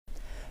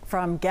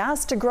From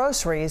gas to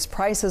groceries,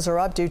 prices are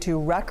up due to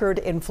record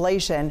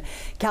inflation.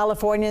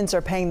 Californians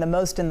are paying the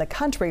most in the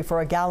country for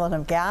a gallon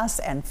of gas,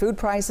 and food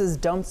prices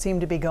don't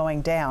seem to be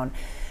going down.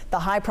 The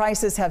high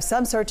prices have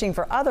some searching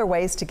for other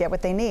ways to get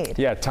what they need.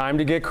 Yeah, time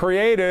to get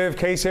creative.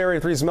 KC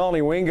Area 3's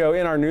Melanie Wingo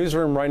in our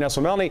newsroom right now.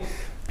 So Melanie,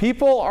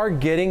 people are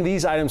getting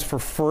these items for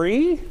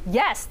free?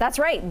 Yes, that's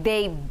right.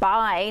 They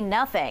buy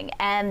nothing.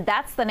 And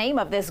that's the name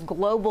of this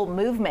global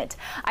movement.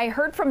 I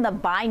heard from the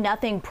Buy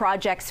Nothing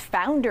Project's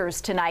founders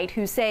tonight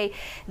who say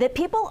that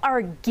people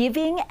are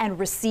giving and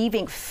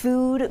receiving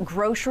food,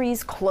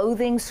 groceries,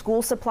 clothing,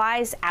 school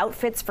supplies,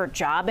 outfits for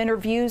job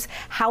interviews,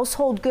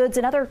 household goods,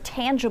 and other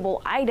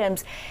tangible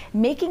items,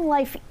 making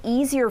life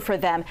easier for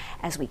them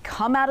as we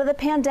come out of the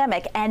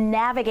pandemic and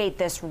navigate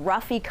this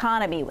rough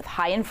economy with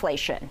high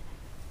inflation.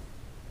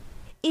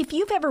 If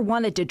you've ever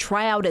wanted to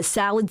try out a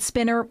salad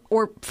spinner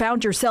or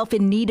found yourself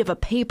in need of a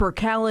paper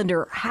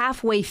calendar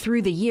halfway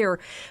through the year,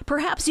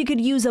 perhaps you could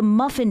use a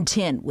muffin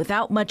tin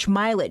without much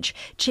mileage.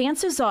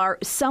 Chances are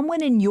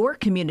someone in your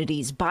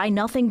community's Buy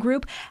Nothing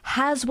group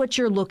has what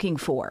you're looking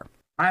for.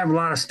 I have a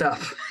lot of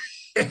stuff.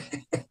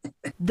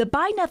 The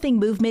Buy Nothing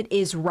movement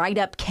is right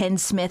up Ken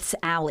Smith's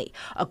alley.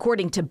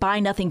 According to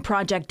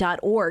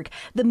BuyNothingProject.org,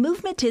 the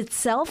movement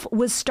itself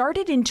was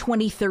started in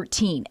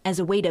 2013 as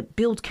a way to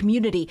build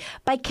community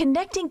by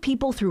connecting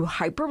people through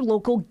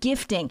hyperlocal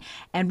gifting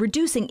and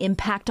reducing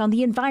impact on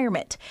the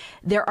environment.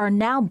 There are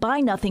now Buy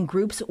Nothing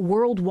groups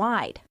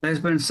worldwide. There's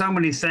been so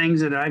many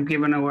things that I've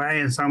given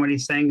away and so many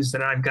things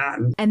that I've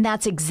gotten. And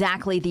that's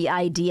exactly the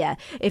idea.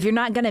 If you're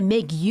not going to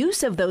make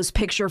use of those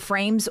picture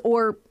frames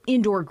or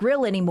indoor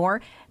grill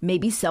anymore,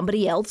 maybe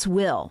somebody else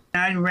will.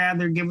 I'd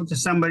rather give it to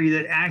somebody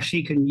that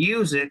actually can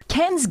use it.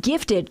 Ken's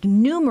gifted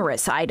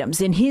numerous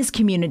items in his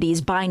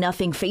community's Buy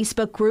Nothing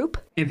Facebook group.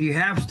 If you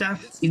have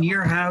stuff in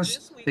your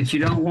house that you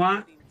don't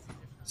want,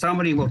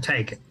 somebody will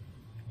take it.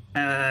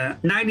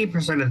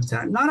 90% of the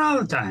time, not all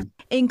the time.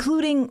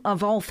 Including,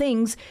 of all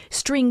things,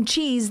 string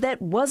cheese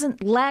that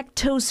wasn't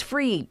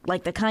lactose-free,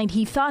 like the kind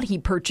he thought he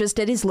purchased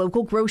at his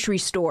local grocery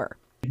store.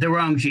 The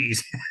wrong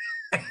cheese.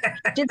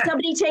 Did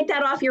somebody take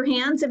that off your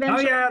hands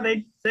eventually? Oh, yeah,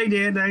 they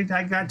did.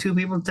 I got two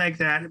people to take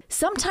that.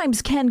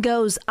 Sometimes Ken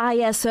goes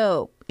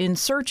ISO in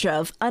search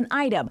of an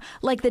item,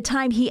 like the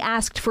time he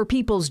asked for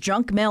people's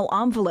junk mail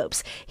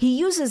envelopes. He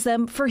uses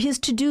them for his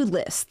to-do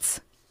lists.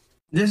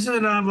 This is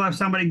an envelope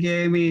somebody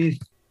gave me.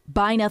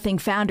 Buy Nothing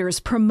founders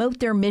promote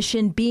their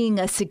mission being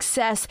a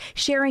success,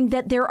 sharing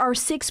that there are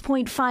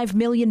 6.5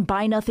 million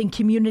Buy Nothing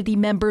community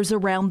members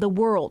around the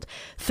world,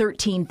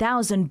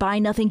 13,000 Buy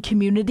Nothing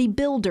community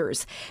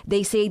builders.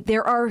 They say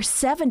there are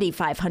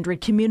 7,500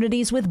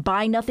 communities with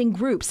Buy Nothing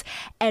groups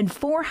and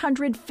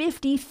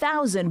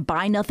 450,000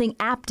 Buy Nothing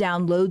app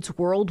downloads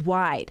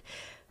worldwide.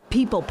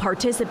 People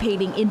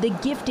participating in the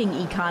gifting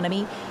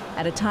economy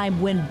at a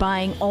time when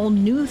buying all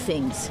new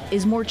things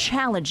is more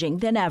challenging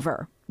than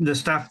ever. The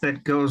stuff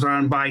that goes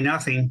on Buy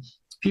Nothing,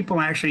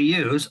 people actually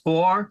use,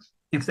 or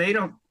if they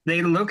don't,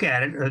 they look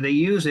at it or they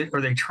use it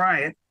or they try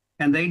it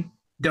and they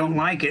don't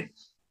like it,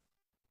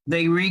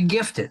 they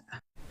re-gift it.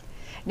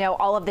 Now,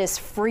 all of this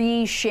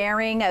free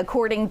sharing,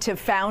 according to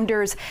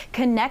founders,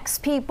 connects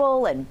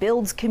people and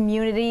builds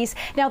communities.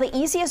 Now, the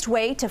easiest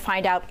way to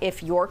find out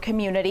if your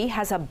community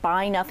has a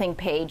Buy Nothing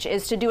page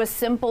is to do a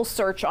simple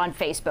search on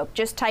Facebook.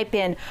 Just type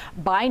in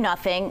Buy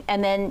Nothing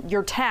and then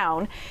your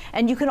town.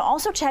 And you can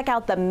also check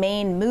out the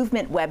main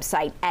movement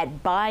website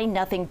at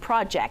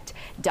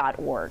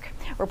BuyNothingProject.org.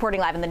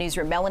 Reporting live in the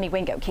newsroom, Melanie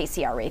Wingo,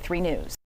 KCRA 3 News.